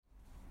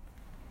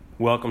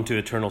Welcome to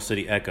Eternal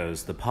City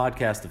Echoes, the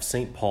podcast of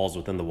St. Paul's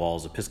Within the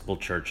Walls Episcopal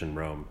Church in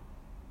Rome.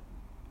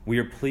 We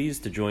are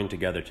pleased to join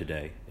together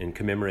today in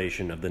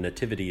commemoration of the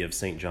Nativity of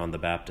St. John the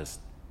Baptist,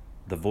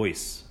 the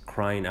voice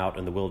crying out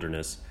in the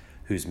wilderness,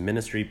 whose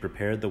ministry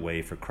prepared the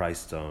way for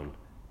Christ's own.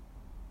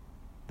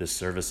 This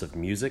service of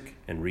music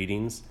and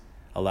readings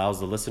allows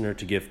the listener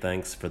to give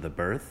thanks for the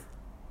birth,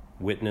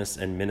 witness,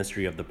 and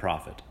ministry of the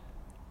prophet,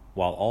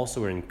 while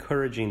also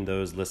encouraging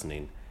those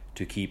listening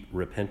to keep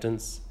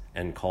repentance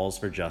and calls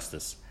for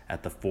justice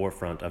at the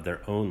forefront of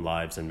their own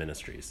lives and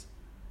ministries.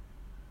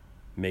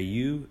 May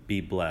you be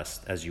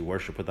blessed as you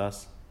worship with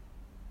us,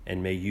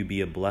 and may you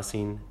be a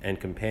blessing and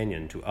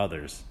companion to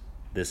others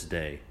this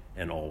day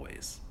and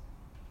always.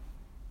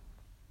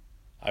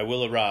 I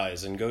will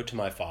arise and go to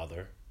my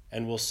Father,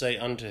 and will say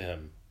unto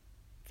him,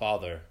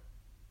 Father,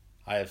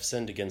 I have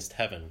sinned against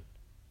heaven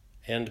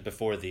and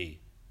before thee,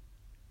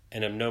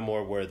 and am no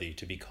more worthy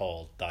to be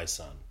called thy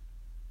son.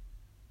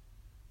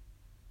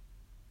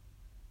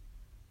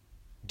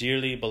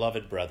 Dearly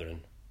beloved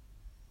brethren,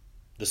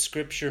 the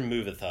Scripture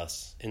moveth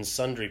us in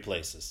sundry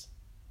places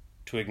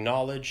to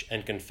acknowledge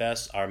and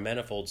confess our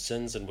manifold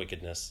sins and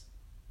wickedness,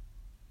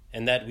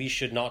 and that we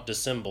should not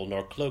dissemble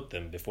nor cloak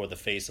them before the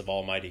face of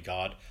Almighty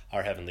God,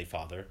 our Heavenly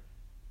Father,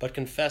 but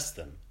confess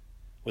them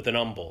with an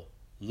humble,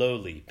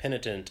 lowly,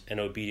 penitent, and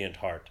obedient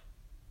heart,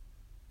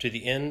 to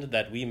the end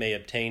that we may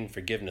obtain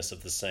forgiveness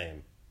of the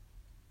same,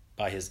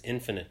 by his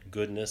infinite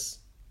goodness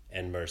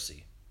and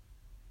mercy.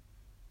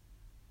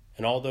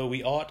 And although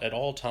we ought at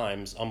all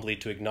times humbly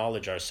to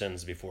acknowledge our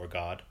sins before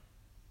God,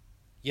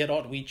 yet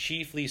ought we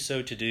chiefly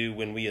so to do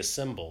when we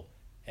assemble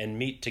and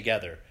meet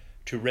together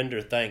to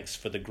render thanks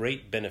for the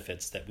great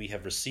benefits that we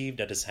have received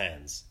at his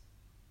hands,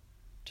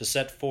 to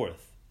set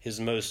forth his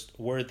most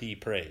worthy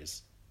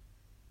praise,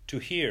 to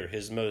hear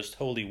his most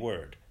holy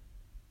word,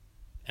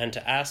 and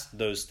to ask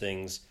those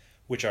things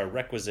which are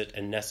requisite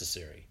and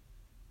necessary,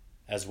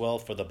 as well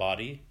for the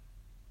body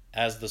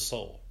as the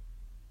soul.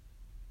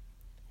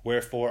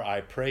 Wherefore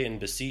I pray and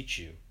beseech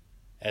you,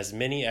 as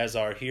many as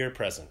are here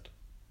present,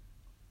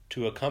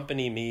 to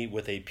accompany me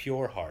with a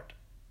pure heart,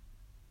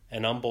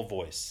 an humble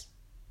voice,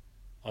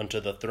 unto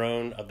the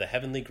throne of the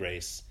heavenly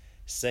grace,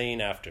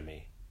 saying after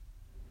me,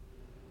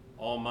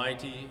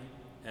 Almighty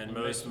and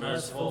most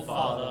merciful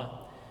Father,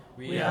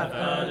 we have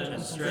erred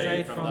and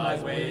strayed from thy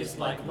ways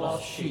like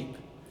lost sheep.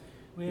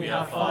 We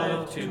have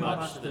followed too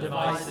much the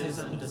devices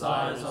and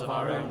desires of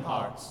our own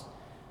hearts.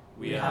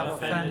 We have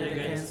offended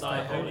against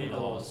thy holy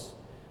laws.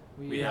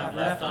 We have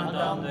left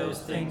undone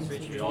those things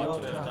which we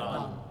ought to have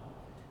done,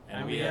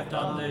 and we have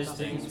done those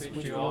things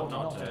which we ought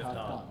not to have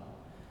done.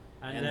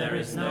 And there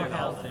is no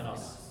health in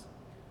us.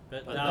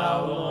 But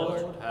thou,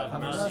 Lord, have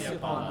mercy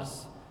upon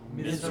us,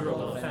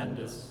 miserable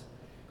offenders.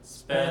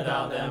 Spare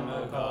thou them,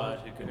 O God,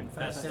 who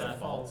confess their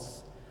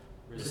faults.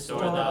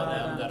 Restore thou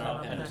them that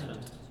are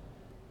penitent,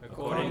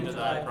 according to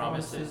thy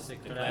promises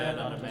declared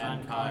unto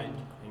mankind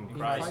in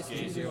Christ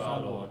Jesus our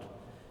Lord.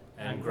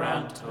 And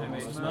grant, O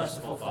most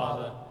merciful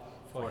Father,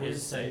 for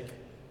his sake,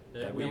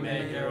 that we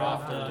may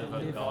hereafter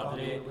live a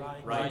godly,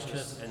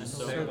 righteous, and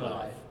sober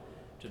life,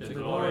 to the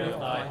glory of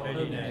thy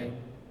holy name.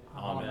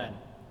 Amen.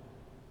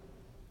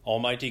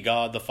 Almighty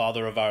God, the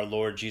Father of our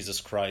Lord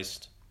Jesus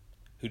Christ,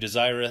 who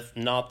desireth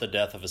not the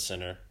death of a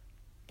sinner,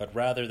 but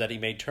rather that he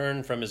may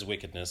turn from his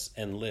wickedness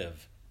and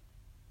live,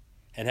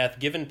 and hath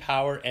given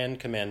power and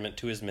commandment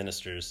to his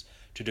ministers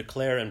to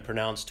declare and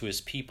pronounce to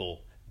his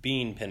people,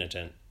 being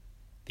penitent,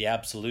 the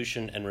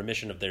absolution and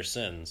remission of their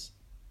sins,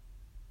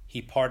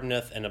 he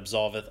pardoneth and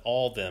absolveth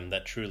all them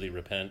that truly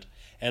repent,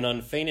 and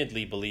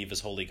unfeignedly believe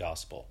his holy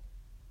gospel.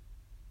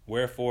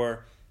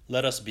 Wherefore,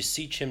 let us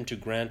beseech him to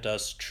grant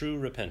us true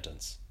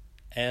repentance,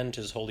 and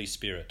his Holy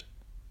Spirit,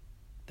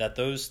 that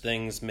those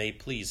things may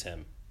please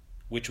him,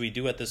 which we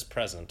do at this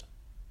present,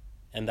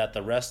 and that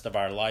the rest of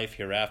our life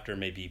hereafter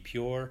may be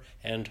pure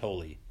and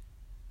holy,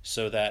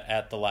 so that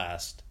at the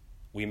last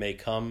we may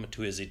come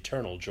to his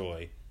eternal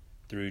joy,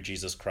 through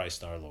Jesus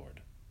Christ our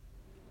Lord.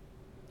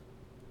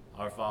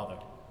 Our Father,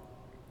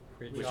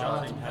 which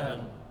art in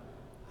heaven,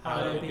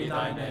 hallowed be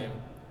thy name.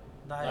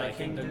 Thy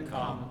kingdom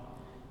come,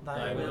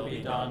 thy will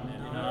be done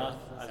in earth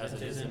as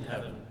it is in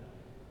heaven.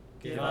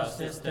 Give us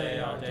this day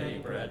our daily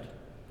bread,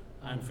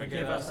 and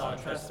forgive us our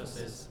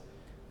trespasses,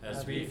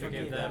 as we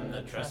forgive them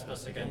that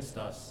trespass against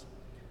us.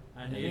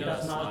 And lead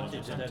us not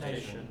into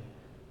temptation,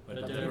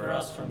 but deliver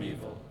us from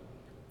evil.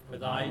 For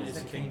thine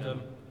is the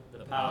kingdom,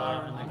 the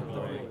power, and the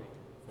glory,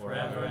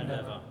 forever and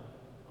ever.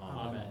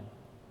 Amen.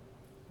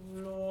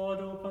 Lord,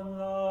 open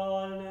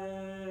thy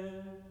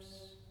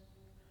lips,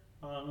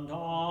 and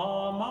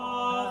our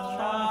mouth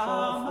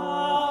shall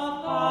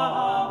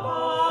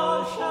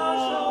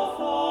show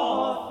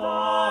forth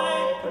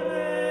thy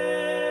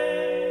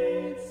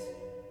praise.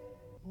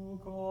 O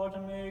God,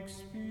 make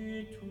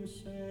speed to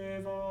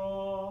save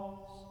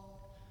us.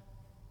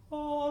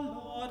 O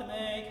Lord,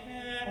 make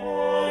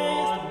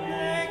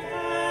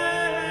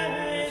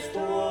haste to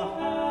help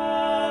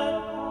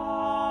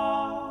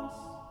us.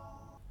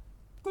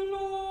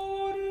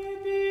 Glory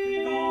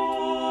be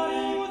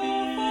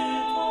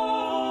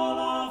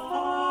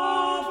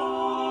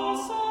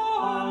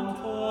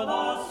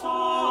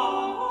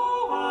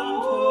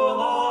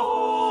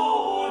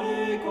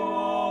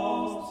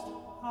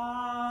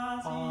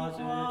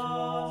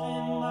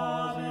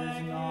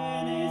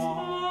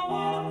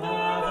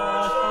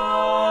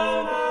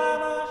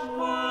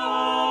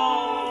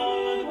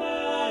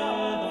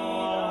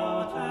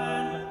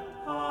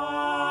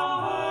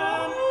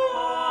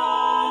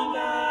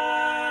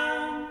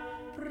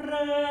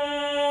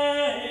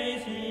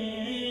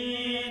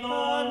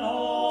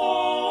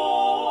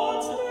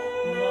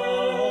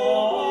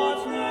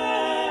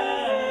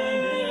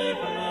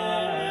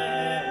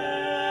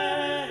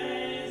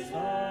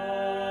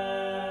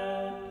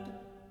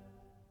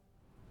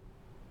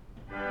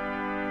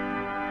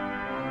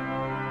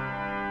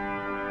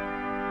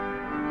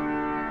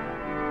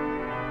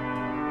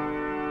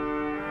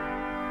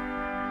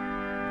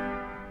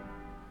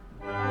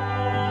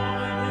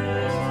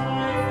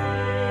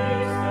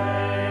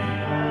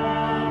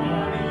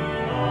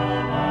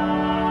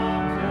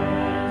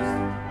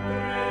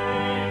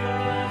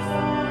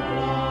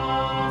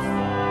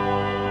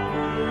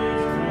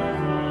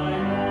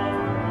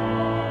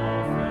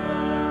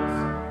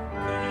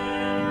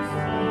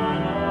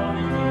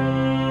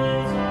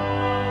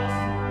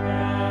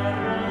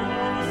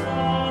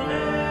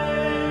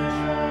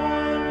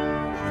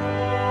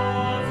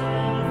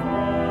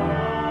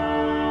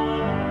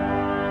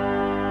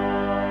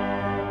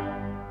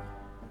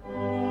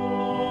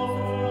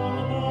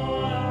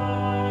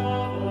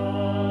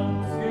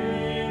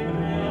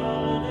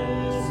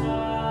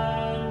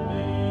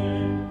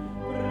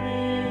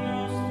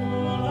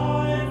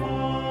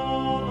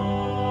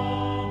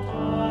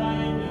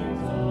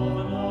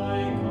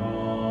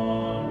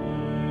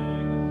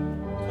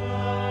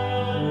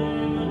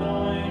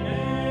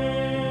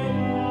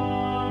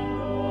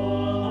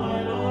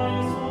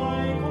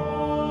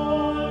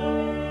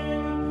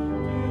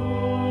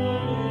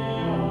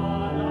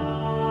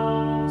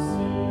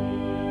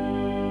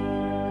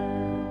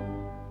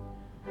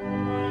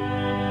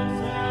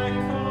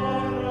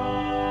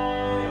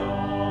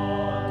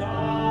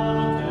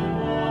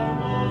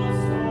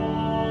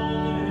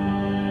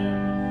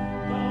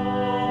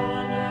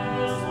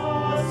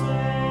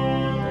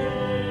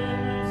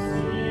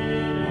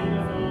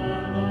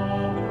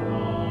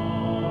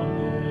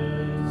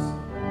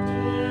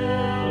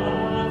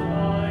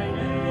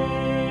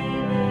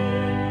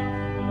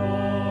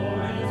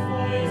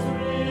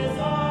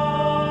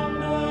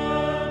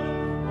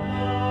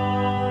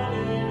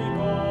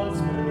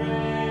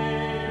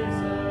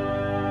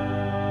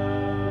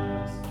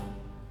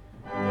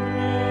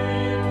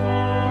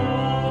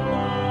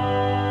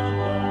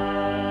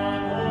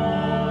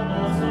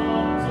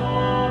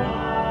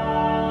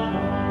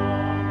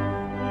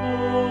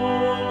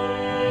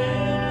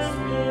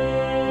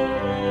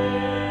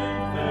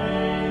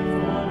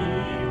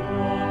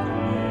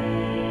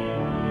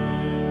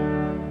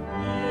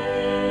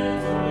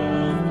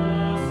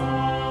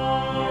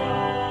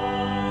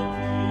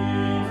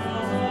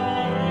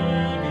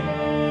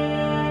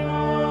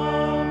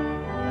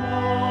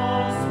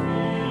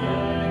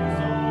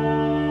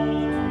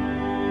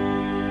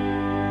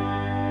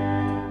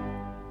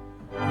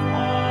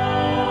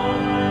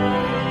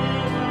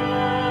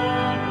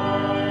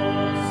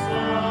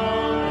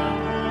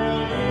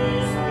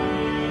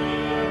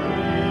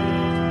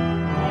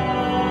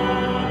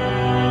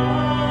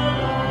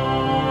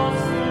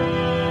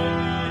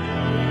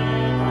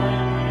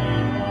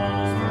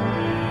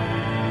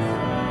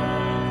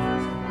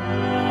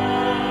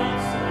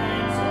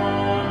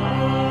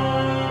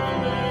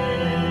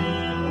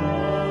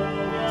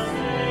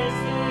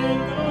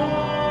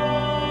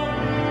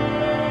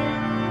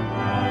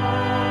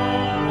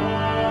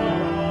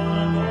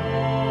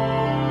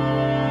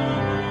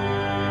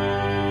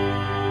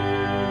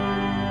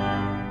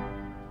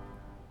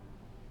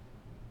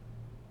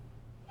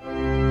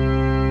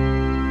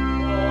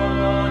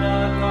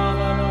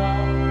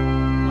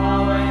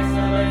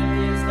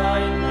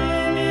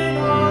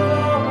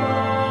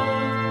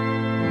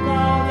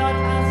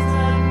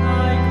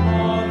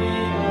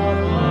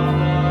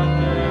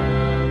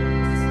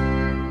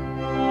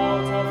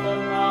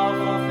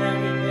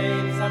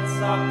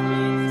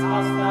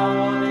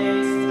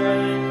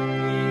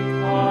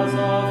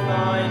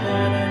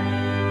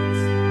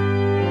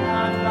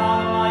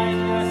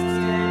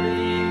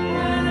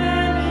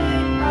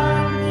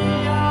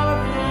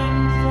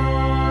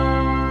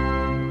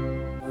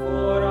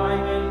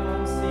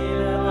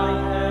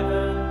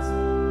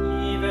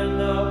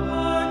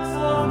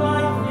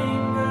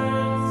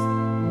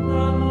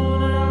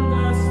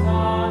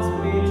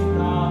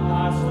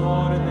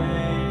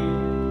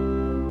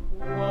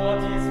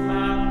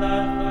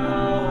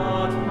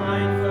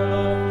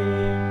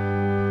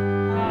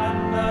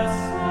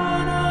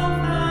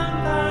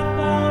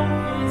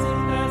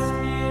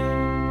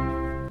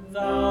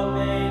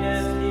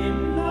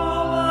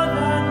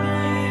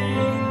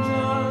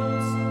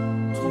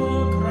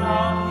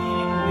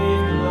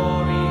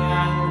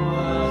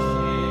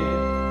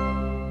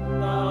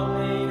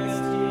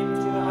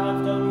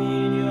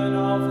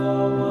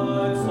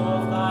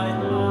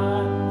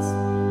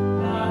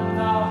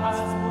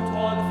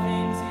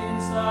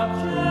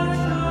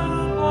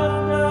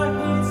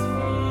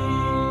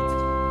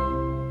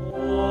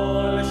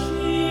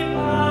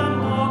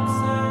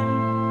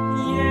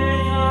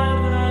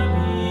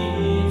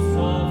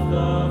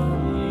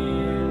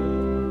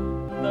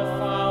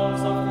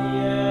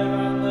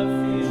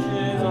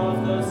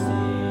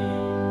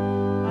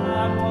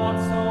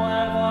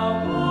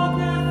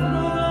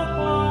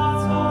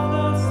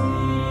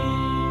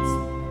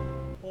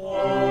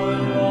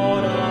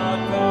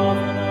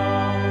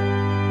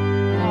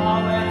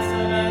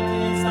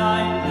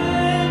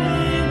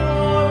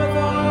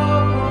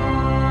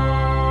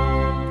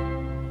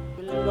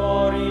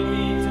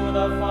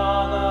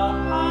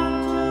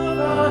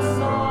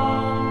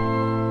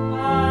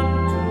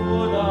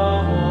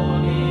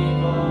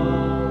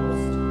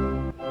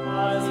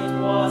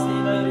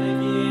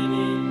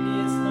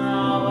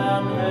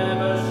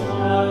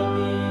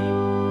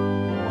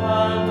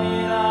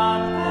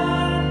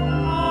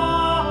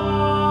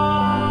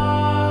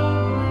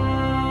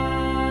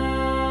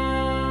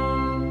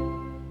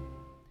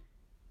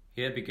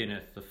Here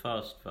beginneth the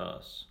first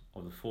verse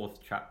of the 4th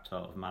chapter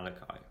of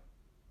Malachi.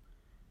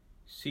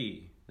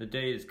 See, the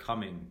day is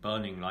coming,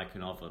 burning like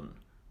an oven,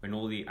 when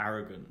all the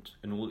arrogant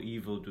and all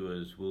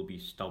evildoers will be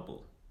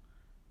stubble.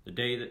 The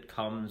day that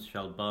comes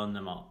shall burn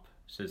them up,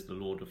 says the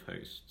Lord of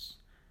hosts,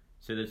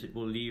 so that it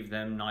will leave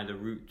them neither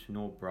root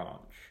nor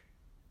branch.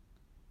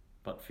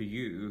 But for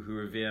you who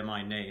revere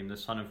my name, the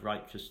Son of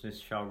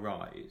Righteousness shall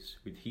rise,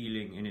 with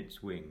healing in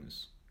its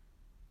wings.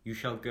 You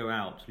shall go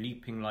out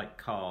leaping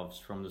like calves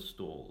from the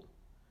stall,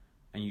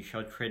 and you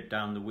shall tread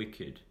down the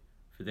wicked,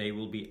 for they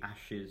will be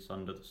ashes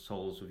under the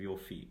soles of your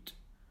feet,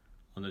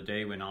 on the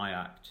day when I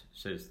act,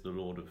 says the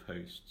Lord of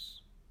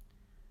hosts.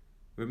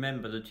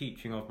 Remember the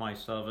teaching of my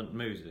servant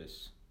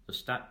Moses, the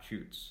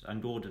statutes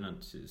and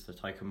ordinances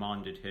that I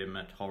commanded him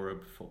at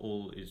Horeb for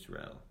all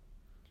Israel.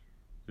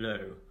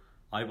 Lo,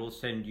 I will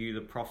send you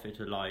the prophet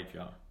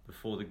Elijah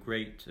before the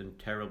great and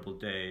terrible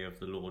day of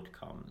the Lord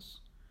comes.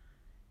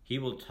 He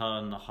will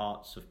turn the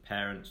hearts of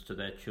parents to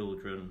their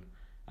children,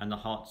 and the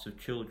hearts of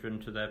children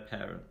to their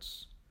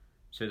parents,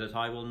 so that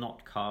I will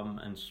not come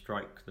and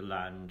strike the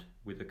land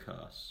with a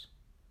curse.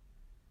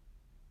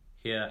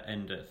 Here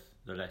endeth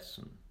the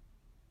lesson.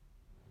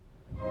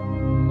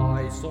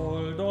 My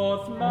soul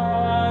doth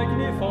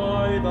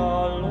magnify the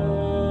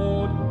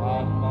Lord,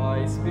 and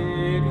my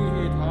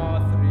spirit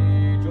hath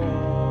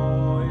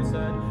rejoiced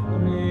in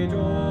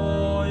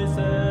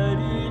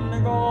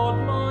God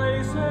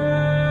my Saviour.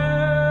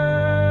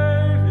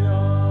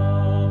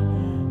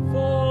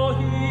 For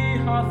he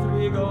hath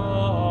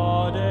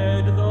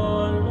regarded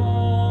the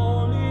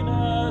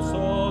lowliness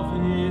of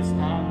his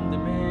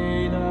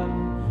handmaiden.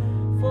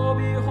 For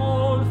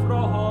behold,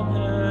 from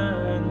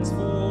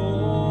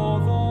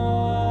henceforth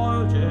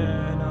all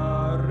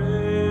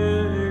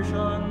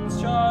generations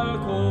shall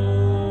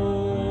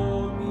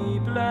call me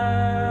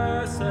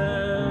blessed.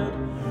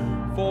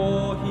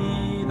 For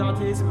he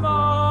that is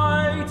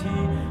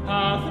mighty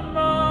hath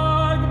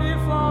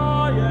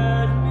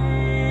magnified me,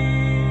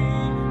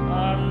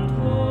 and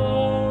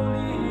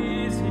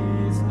holy is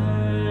his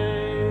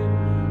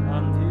name,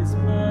 and his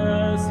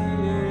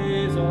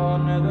mercy is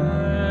on them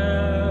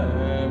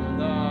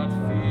that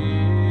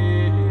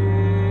fear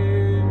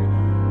him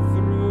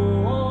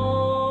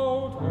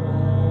throughout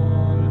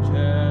all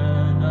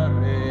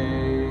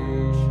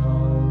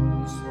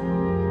generations.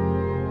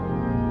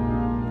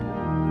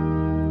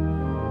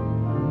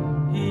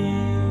 He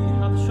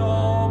hath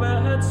showed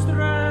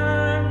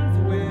strength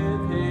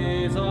with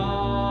his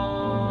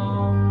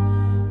arm.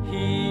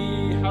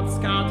 He hath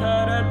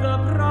scattered the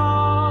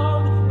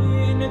proud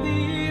in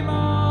the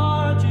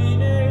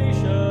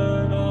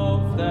imagination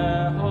of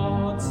their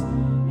hearts.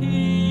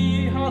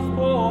 He hath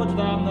brought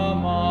down the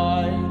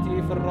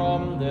mighty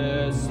from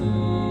the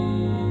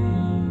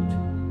seat,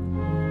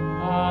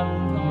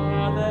 and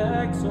hath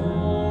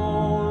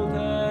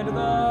exalted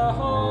the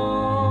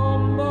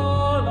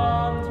humble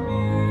and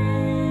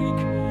meek.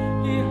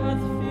 He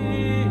hath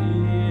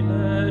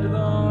filled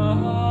the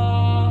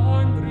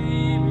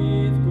hungry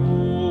with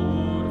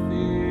good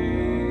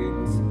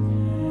things,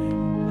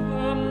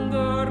 and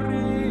the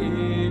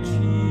rich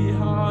he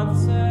hath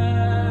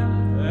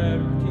sent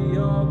empty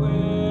away.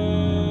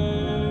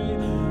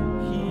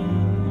 He,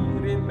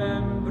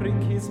 remembering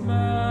his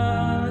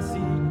mercy,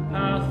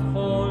 hath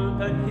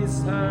holpen his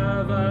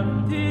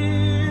servant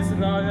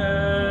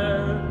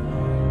Israel,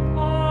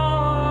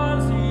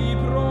 as he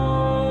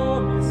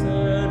promised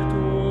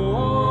to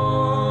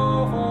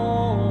our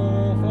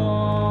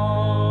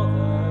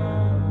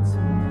forefathers,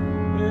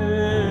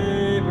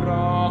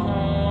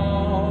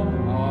 Abraham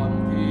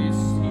and his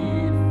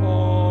seed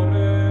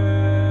forever.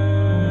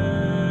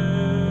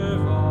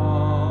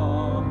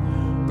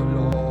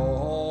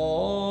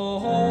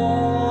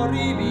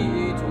 Glory be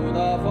to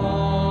the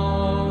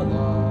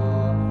Father,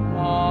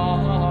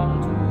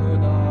 and to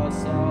the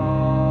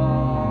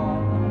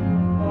Son,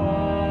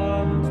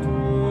 and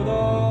to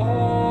the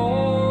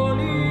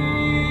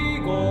Holy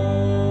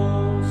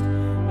Ghost,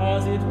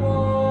 as it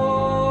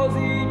was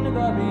in the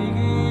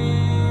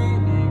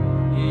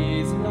beginning,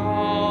 is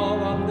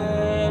now, and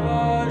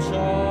ever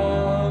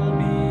shall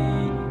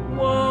be,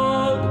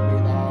 world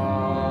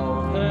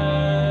without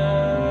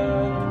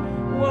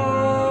end,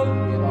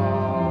 world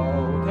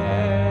without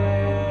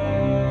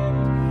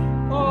end.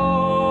 Amen.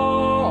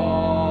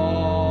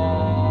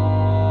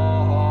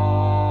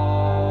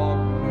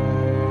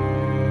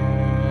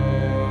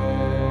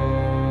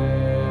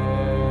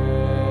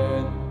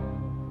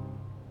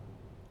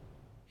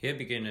 Here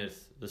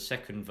beginneth the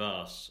 2nd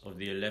verse of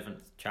the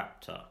 11th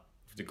chapter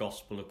of the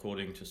Gospel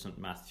according to St.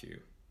 Matthew.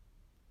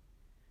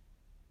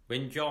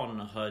 When John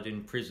heard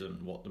in prison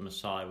what the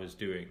Messiah was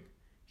doing,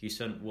 he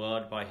sent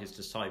word by his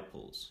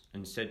disciples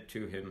and said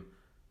to him,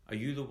 Are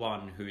you the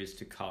one who is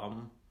to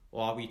come,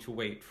 or are we to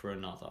wait for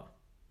another?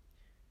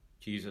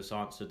 Jesus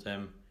answered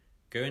them,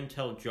 Go and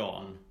tell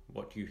John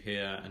what you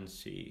hear and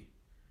see.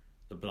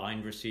 The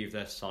blind receive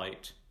their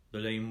sight, the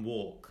lame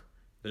walk,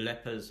 the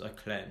lepers are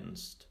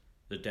cleansed,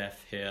 the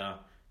deaf hear,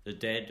 the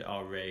dead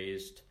are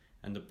raised,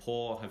 and the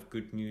poor have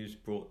good news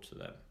brought to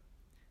them.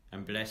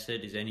 and blessed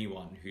is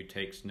anyone who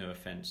takes no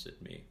offence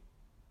at me."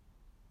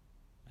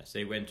 As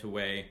they went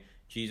away,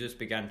 Jesus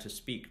began to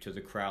speak to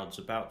the crowds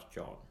about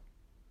John.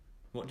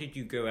 "What did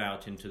you go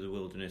out into the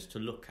wilderness to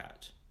look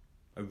at?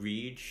 A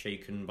reed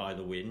shaken by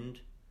the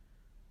wind?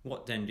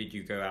 What then did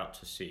you go out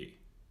to see?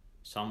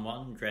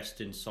 Someone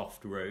dressed in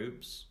soft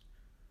robes?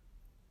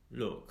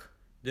 Look,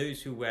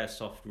 those who wear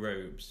soft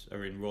robes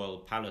are in royal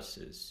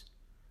palaces.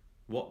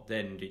 What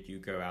then did you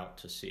go out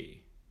to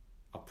see?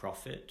 A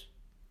prophet?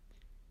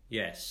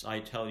 Yes, I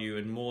tell you,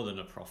 and more than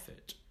a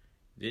prophet.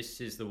 This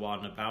is the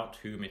one about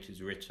whom it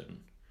is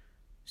written,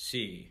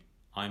 'See,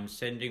 I am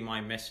sending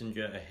my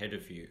messenger ahead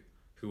of you,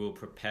 who will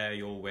prepare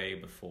your way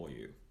before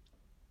you.'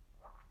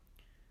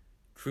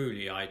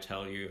 Truly, I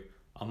tell you,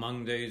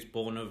 among those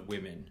born of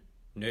women,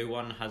 no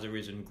one has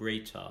arisen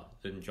greater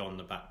than John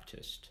the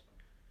Baptist.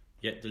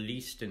 Yet the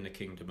least in the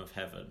kingdom of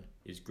heaven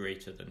is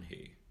greater than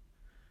he.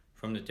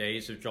 From the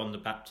days of John the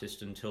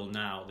Baptist until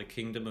now, the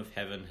kingdom of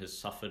heaven has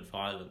suffered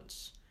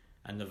violence,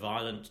 and the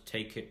violent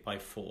take it by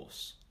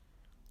force.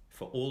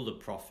 For all the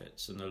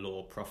prophets and the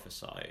law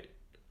prophesied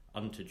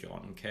unto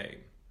John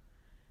came.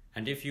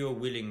 And if you are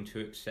willing to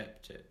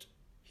accept it,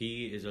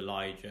 he is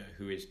Elijah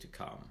who is to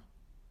come.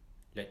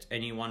 Let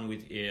anyone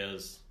with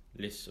ears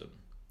listen.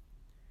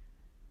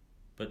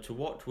 But to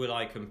what will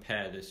I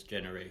compare this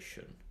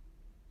generation?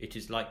 It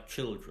is like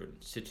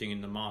children sitting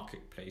in the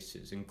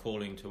marketplaces and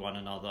calling to one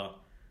another,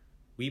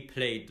 'We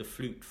played the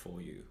flute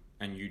for you,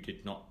 and you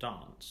did not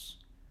dance.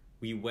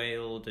 We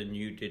wailed, and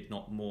you did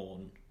not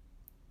mourn.'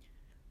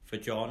 For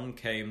John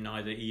came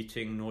neither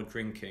eating nor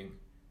drinking,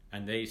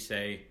 and they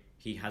say,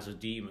 'He has a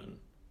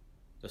demon.'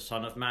 The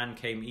Son of Man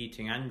came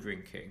eating and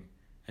drinking,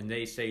 and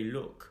they say,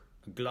 'Look,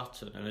 a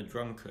glutton and a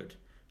drunkard,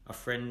 a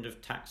friend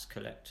of tax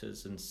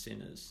collectors and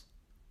sinners.'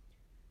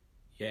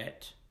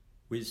 Yet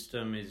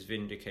wisdom is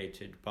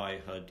vindicated by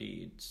her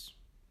deeds."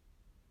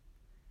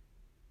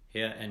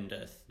 Here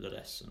endeth the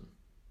lesson.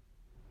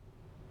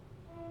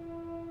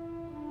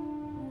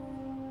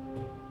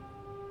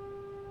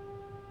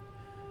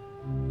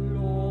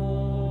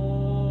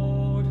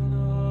 Lord,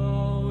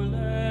 now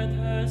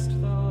lettest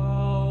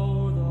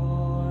thou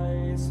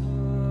thy servant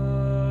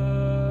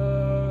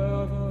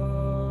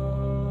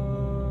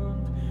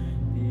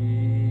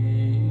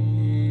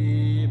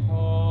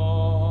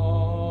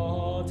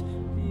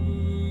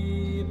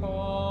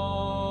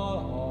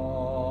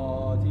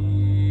depart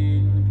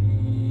in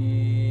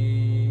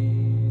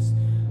peace,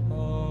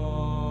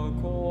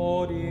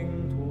 according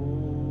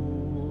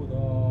to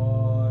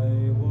thy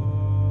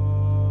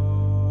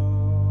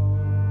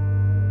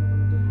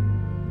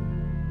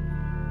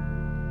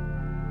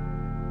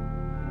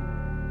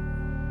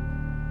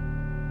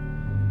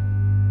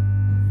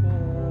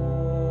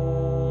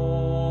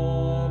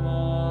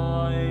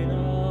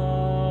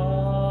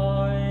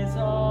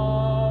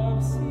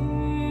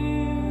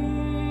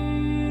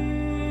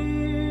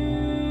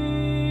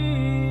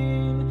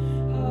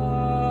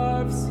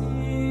have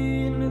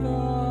seen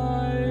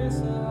thy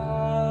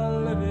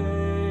salvation,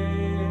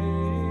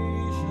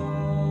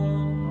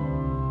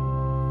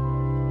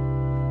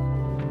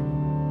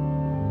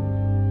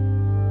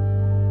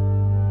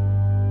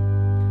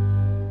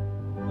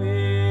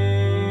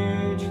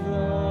 which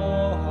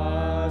thou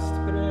hast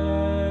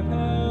prepared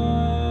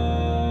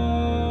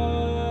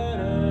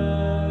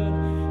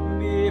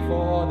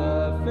before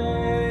the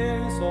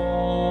face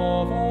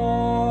of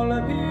all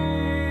people,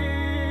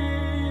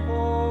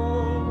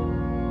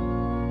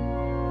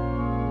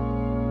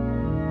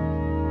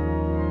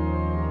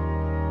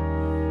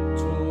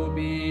 to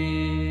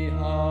be a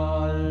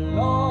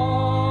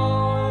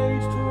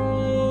light to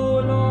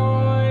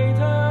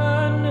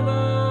lighten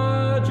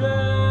the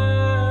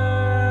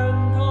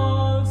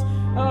Gentiles,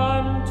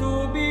 and to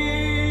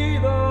be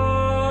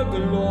the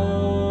glory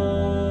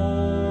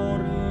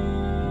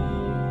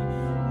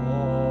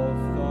of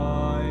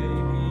thy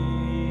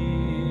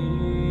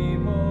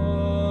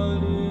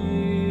people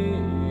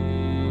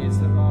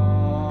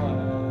Israel.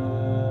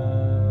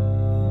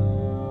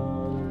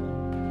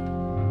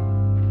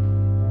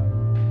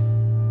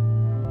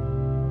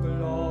 Glory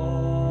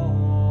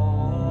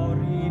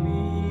be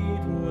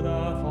to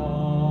the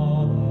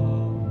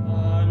Father,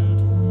 and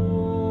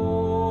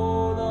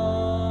to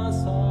the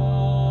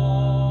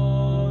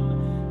Son,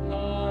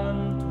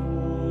 and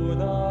to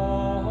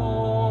the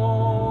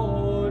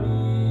Holy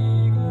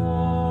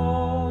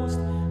Ghost,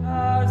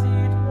 as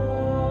it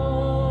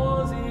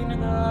was in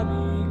the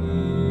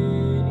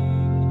beginning,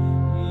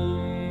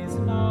 is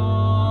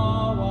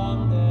now,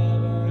 and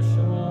ever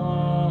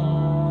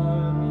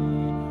shall be,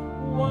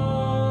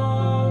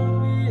 world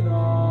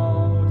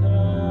without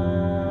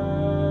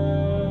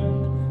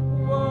end,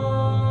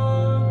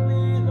 world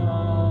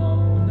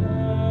without end.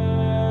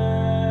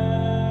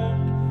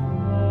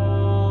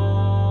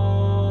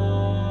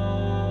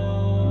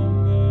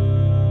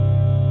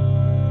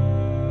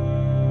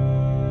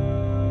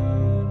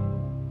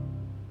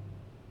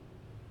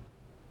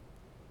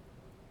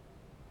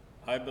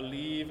 I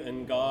believe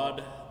in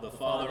God, the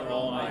Father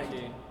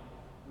Almighty,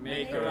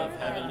 maker of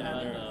heaven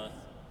and earth,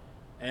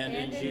 and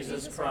in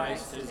Jesus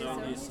Christ, his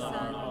only Son,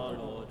 our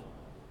Lord,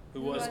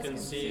 who was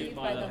conceived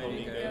by the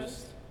Holy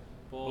Ghost,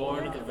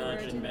 born of the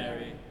Virgin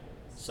Mary,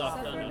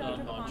 suffered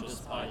under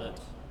Pontius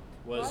Pilate,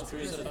 was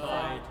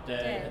crucified,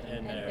 dead,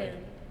 and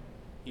buried.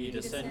 He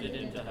descended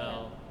into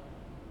hell.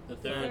 The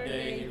third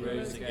day he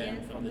rose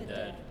again from the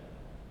dead.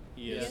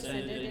 He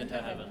ascended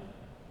into heaven,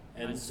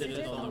 and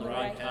sitteth on the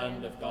right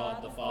hand of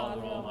God the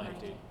Father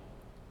Almighty.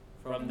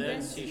 From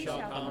thence he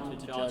shall come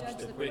to judge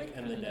the quick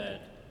and the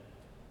dead.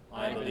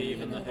 I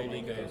believe in the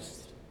Holy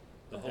Ghost,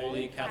 the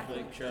holy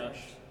Catholic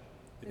Church,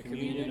 the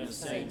communion of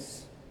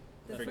saints,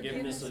 the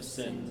forgiveness of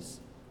sins,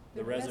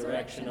 the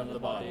resurrection of the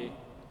body,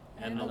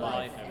 and the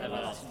life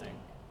everlasting.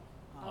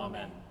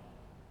 Amen.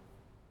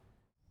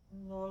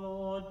 The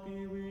Lord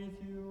be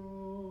with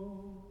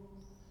you,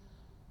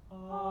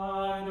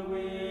 and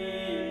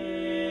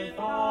with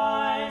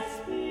thy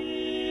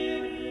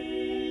spirit.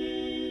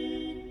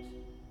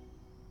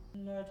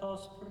 Let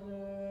us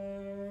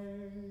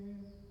pray.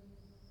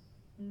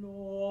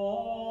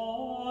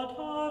 Lord,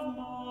 have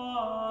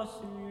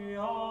mercy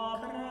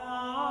upon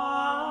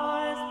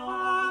us.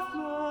 Have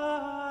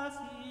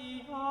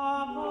mercy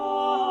upon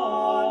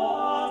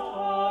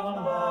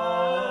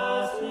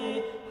us.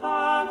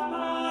 Have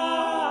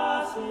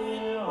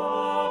mercy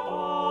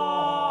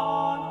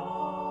upon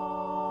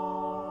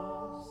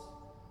us.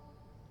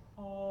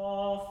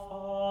 Our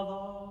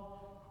Father,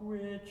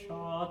 which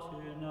art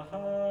in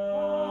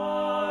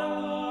heaven,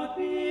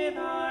 be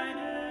thy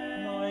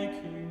name. Thy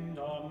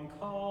kingdom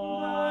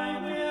come. Thy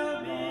will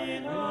be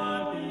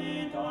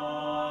done,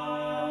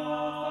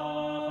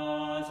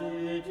 as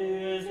it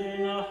is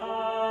in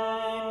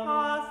heaven. Give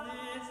us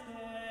this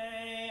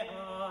day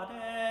our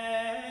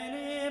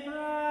daily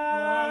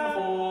bread. And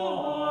forgive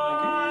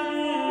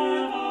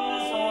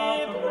us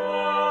our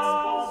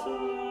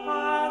trespasses,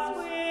 as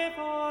we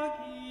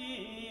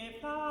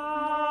forgive them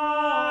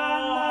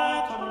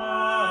that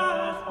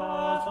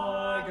trespass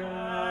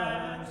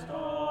against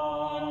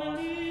us. And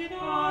lead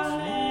us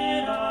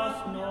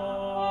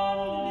not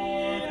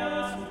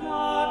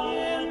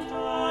into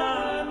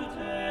temptation,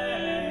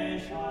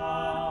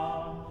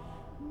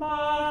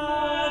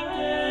 but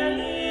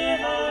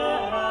deliver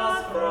us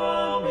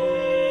from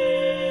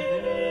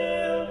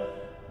evil.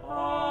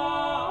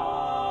 Amen.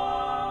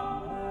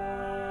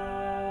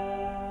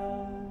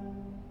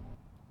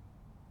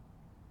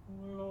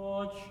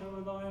 Lord, show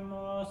thy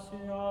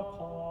mercy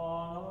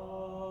upon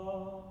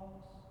us,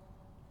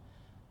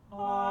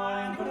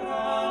 and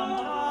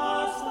grant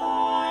us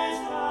thy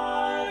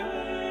salvation.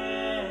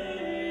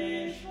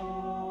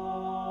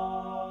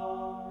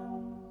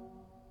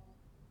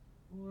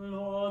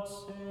 Lord,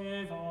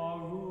 save our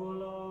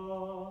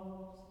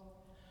rulers,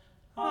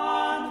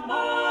 and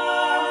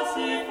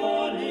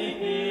mercifully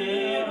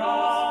hear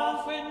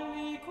us when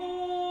we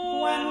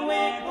call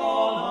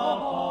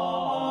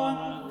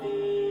upon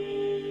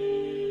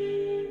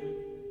thee.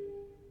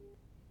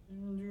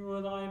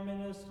 Endue thy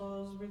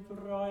ministers with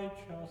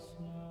righteousness,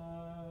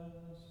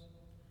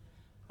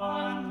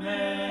 and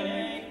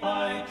make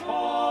thy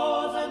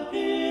chosen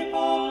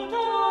people joyful.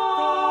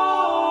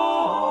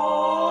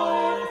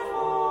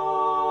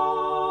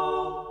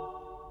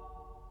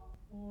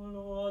 O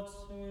Lord,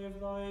 save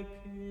thy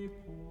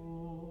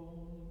people,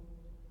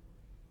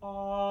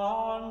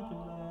 and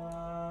bless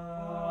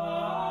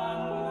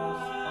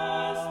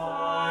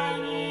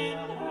thine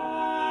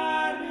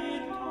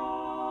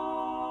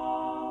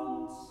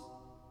inheritance.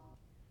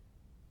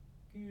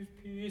 Give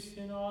peace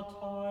in our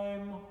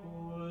time, O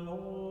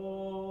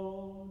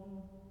Lord,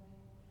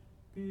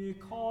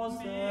 because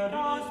there is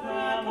none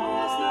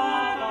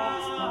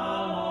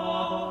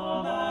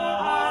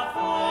that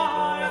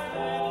fighteth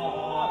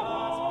for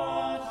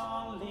us,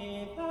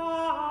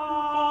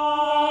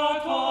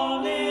 but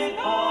only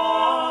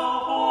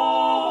thou, O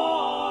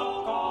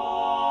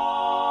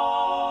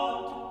God.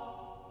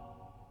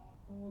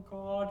 O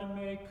God,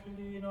 make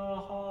clean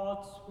our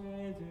hearts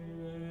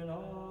within us,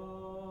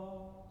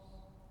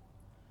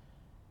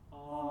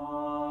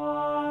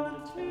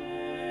 and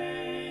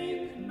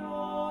take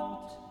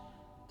not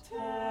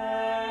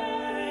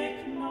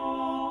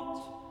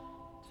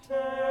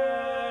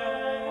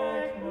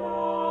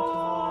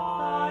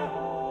thy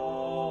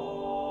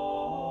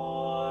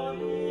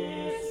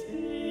Holy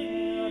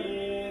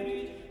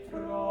Spirit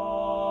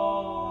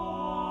from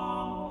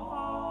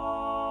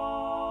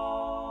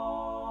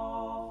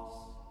us.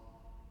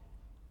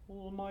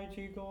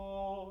 Almighty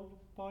God,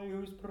 by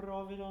whose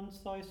providence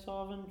thy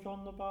servant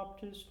John the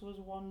Baptist was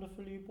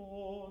wonderfully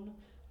born,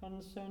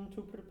 and sent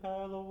to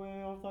prepare the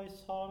way of thy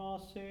Son,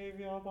 our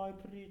Saviour, by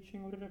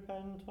preaching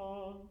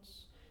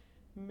repentance,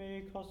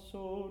 make us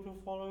so to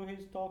follow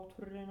his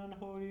doctrine and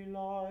holy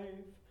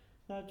life,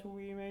 that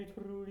we may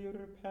truly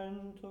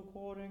repent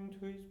according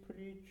to his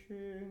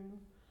preaching,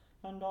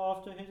 and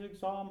after his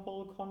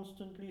example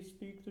constantly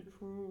speak the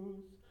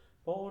truth,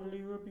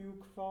 boldly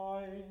rebuke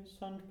vice,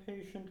 and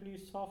patiently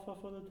suffer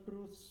for the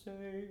truth's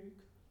sake.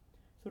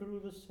 Through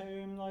the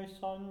same thy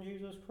Son,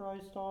 Jesus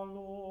Christ our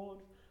Lord,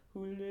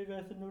 who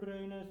liveth and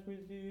reigneth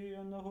with thee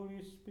and the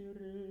Holy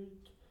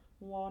Spirit,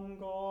 one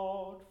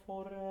God,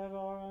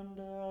 forever and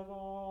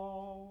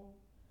ever.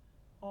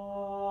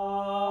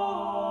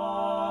 Amen.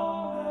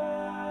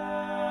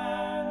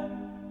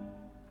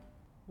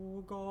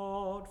 O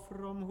God,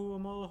 from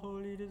whom all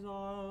holy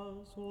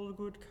desires, all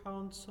good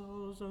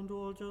counsels, and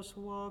all just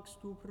works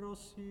do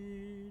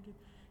proceed,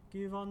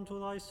 give unto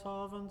thy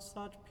servants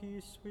that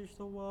peace which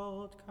the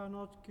world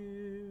cannot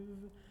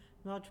give,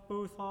 that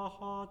both our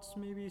hearts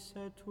may be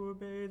set to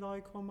obey thy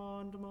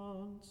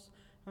commandments,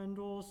 and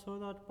also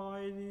that by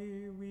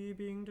thee we,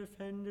 being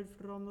defended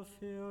from the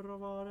fear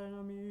of our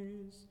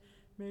enemies,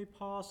 may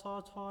pass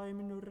our time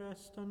in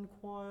rest and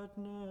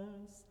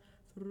quietness,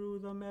 through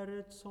the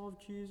merits of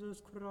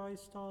Jesus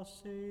Christ our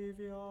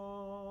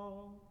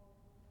Saviour.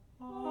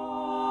 Amen.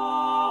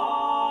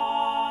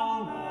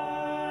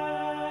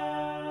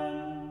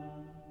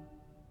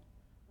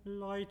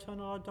 Lighten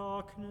our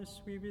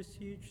darkness, we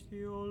beseech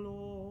thee, O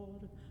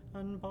Lord,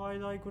 and by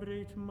thy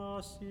great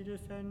mercy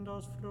defend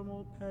us from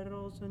all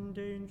perils and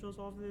dangers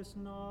of this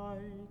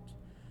night,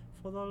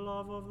 for the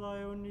love of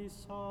thy only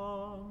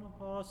Son,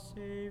 our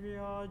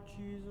Saviour,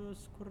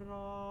 Jesus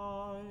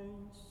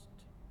Christ.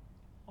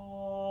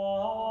 Amen.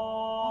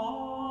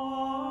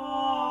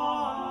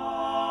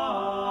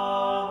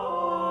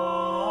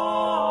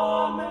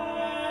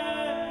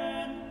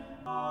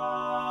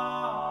 Amen.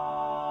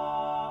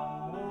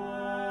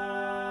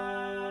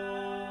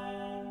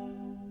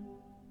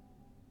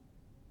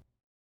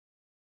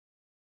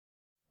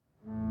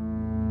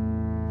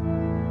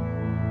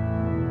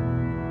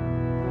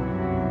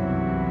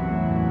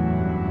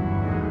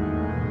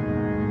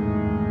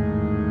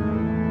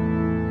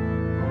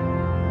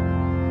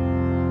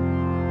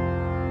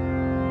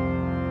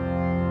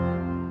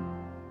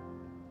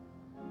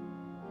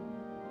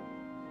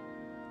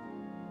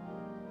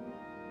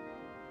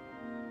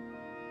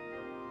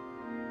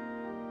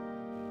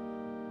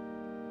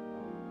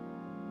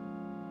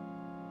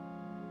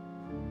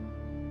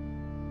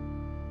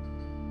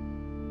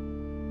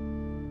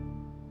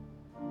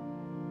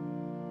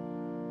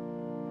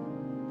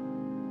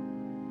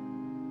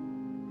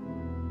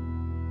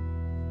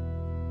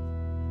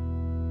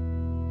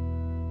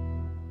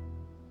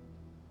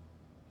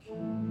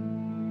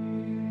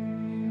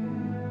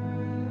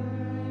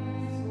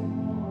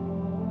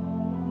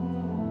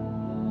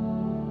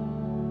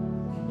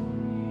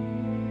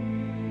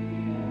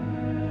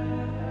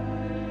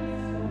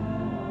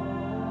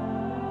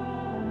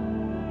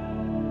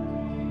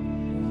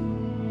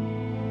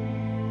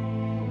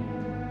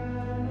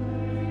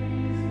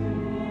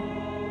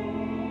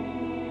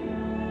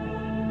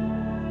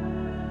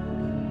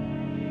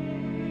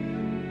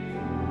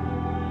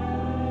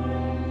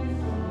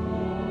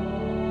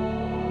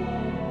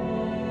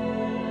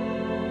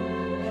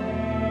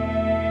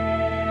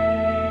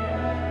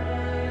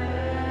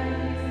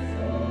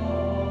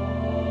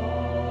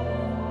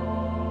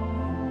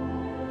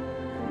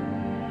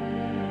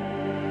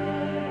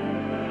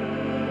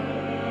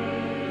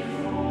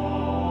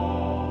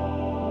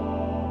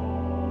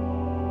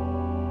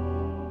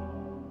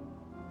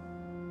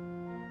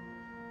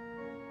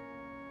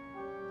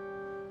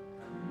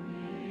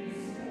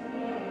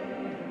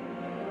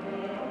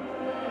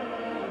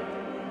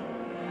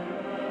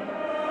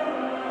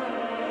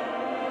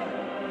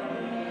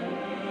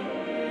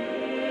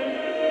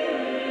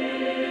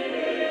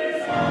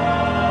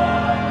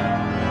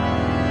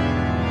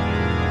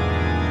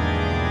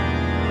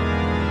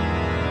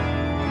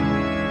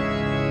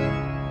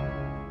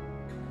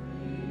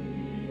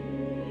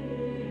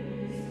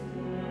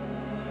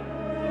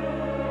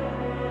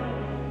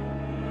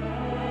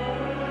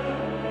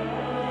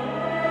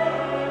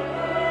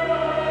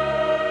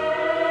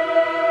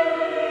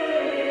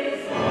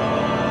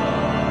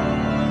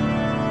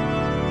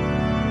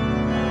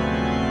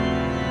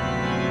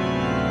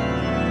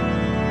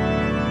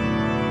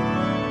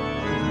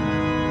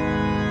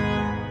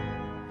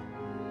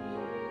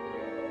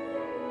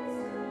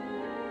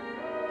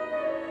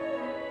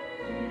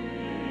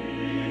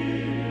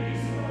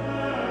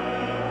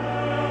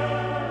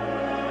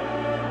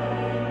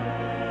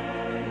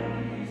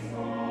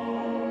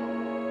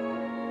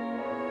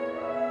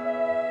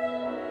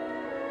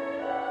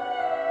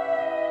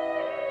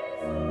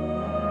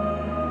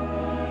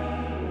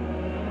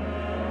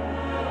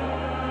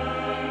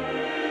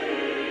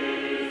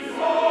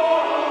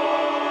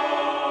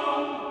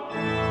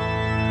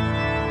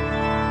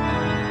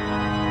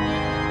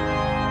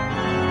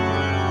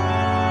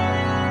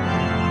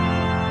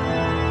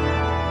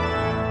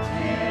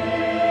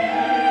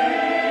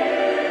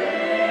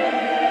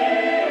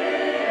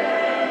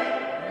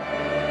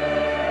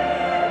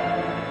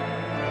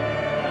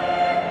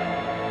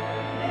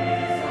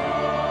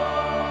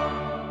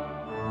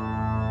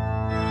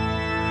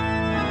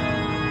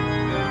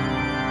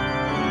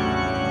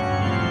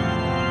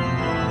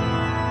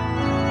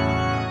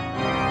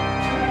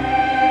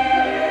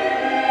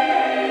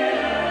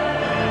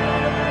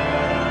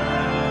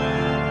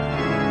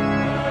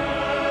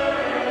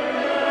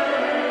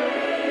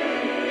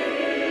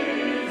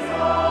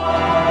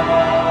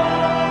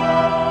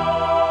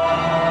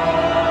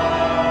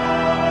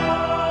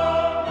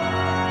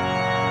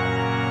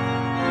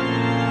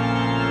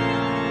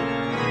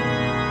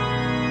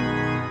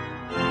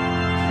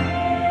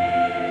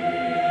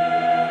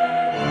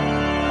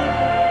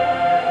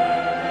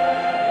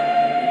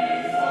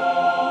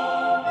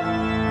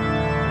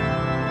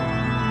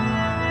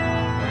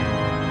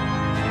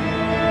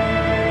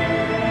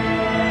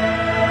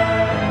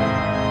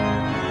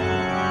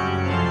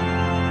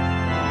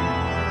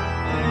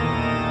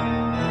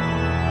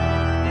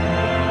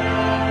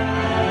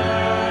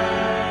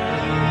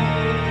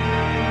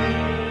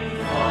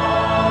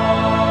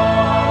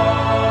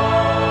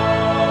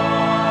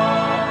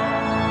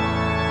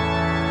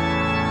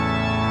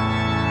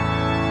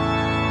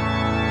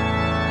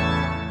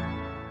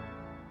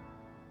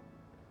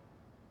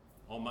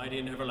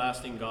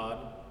 everlasting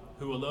God,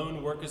 who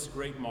alone workest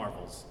great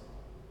marvels,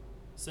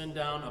 send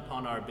down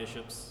upon our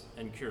bishops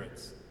and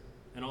curates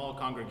and all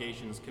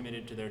congregations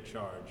committed to their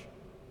charge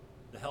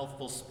the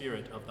healthful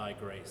spirit of thy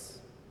grace,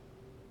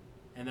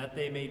 and that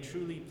they may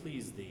truly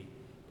please thee,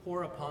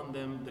 pour upon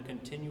them the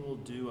continual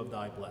dew of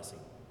thy blessing.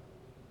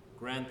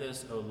 Grant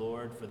this, O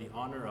Lord, for the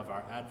honor of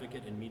our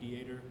advocate and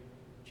mediator,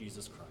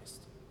 Jesus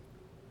Christ.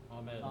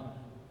 Amen. Amen.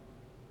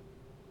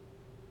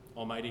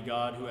 Almighty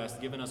God, who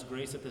hast given us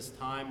grace at this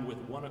time with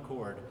one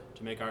accord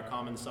to make our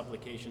common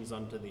supplications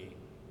unto thee,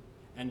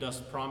 and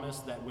dost promise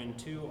that when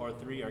 2 or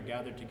 3 are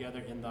gathered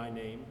together in thy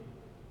name,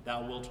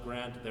 thou wilt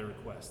grant their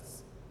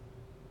requests.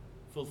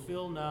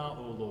 Fulfill now,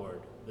 O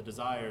Lord, the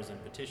desires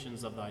and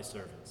petitions of thy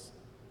servants,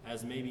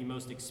 as may be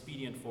most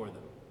expedient for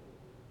them,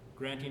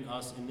 granting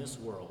us in this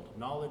world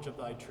knowledge of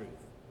thy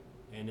truth,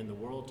 and in the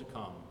world to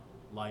come,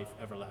 life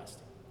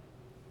everlasting.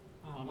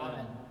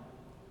 Amen.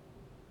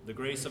 The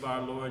grace of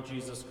our Lord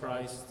Jesus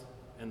Christ,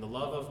 and the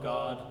love of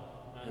God,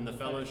 and the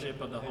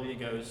fellowship of the Holy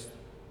Ghost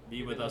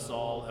be with us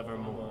all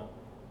evermore.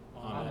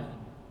 Amen.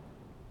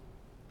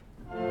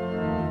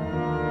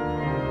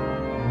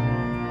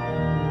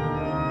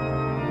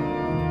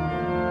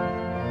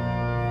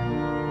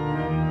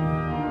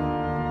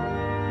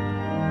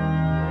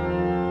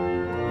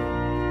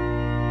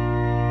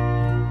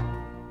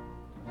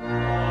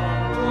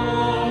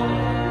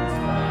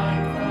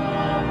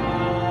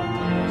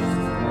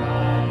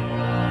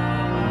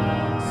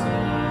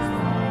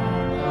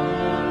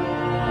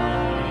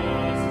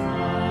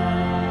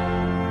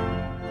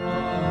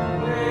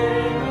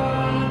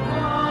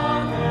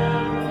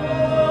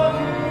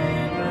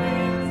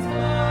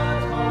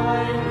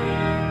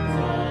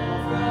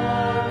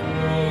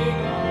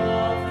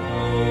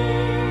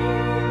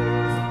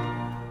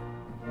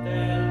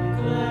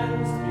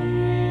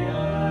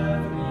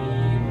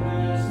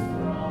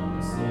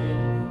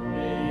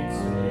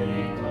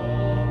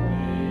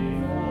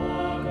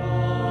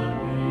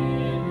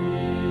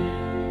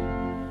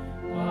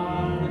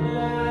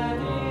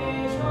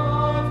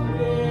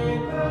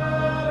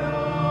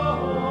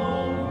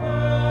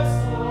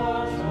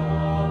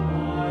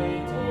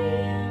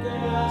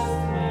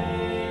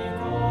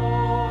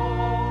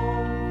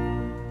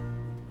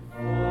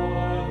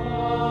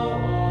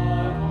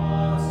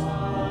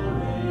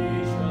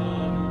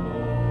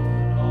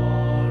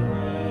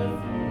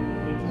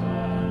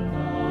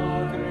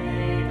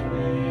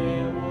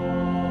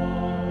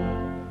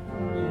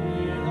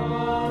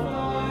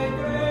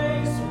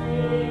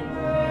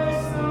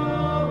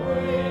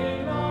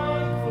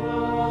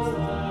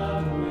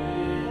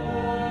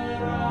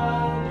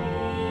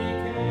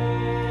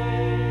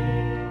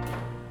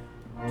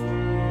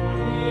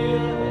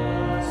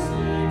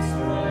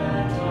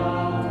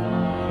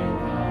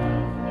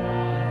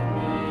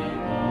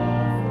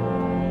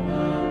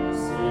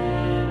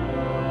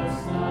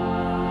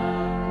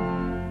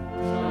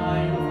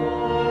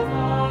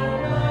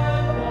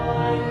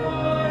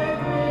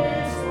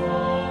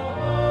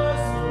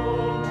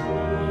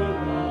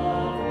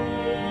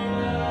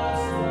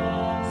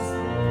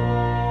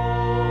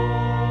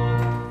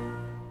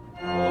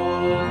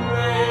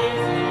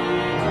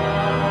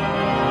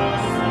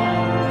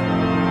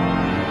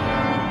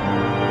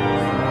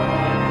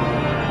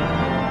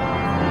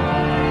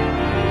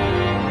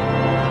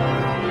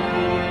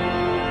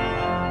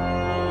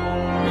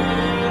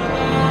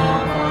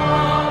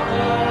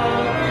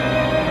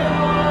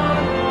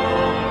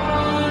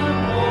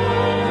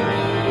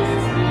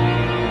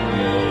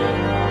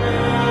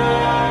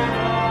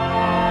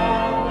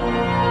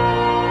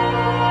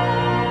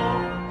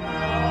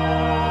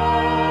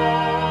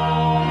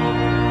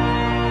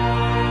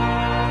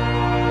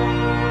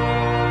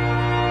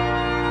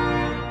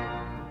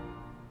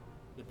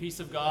 Peace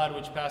of God,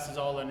 which passes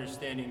all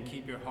understanding,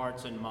 keep your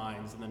hearts and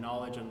minds in the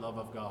knowledge and love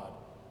of God,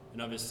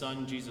 and of his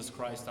Son, Jesus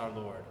Christ our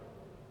Lord.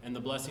 And the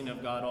blessing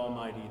of God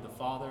Almighty, the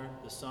Father,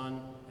 the Son,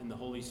 and the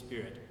Holy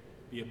Spirit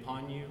be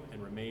upon you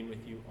and remain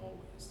with you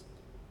always.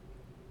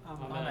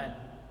 Amen.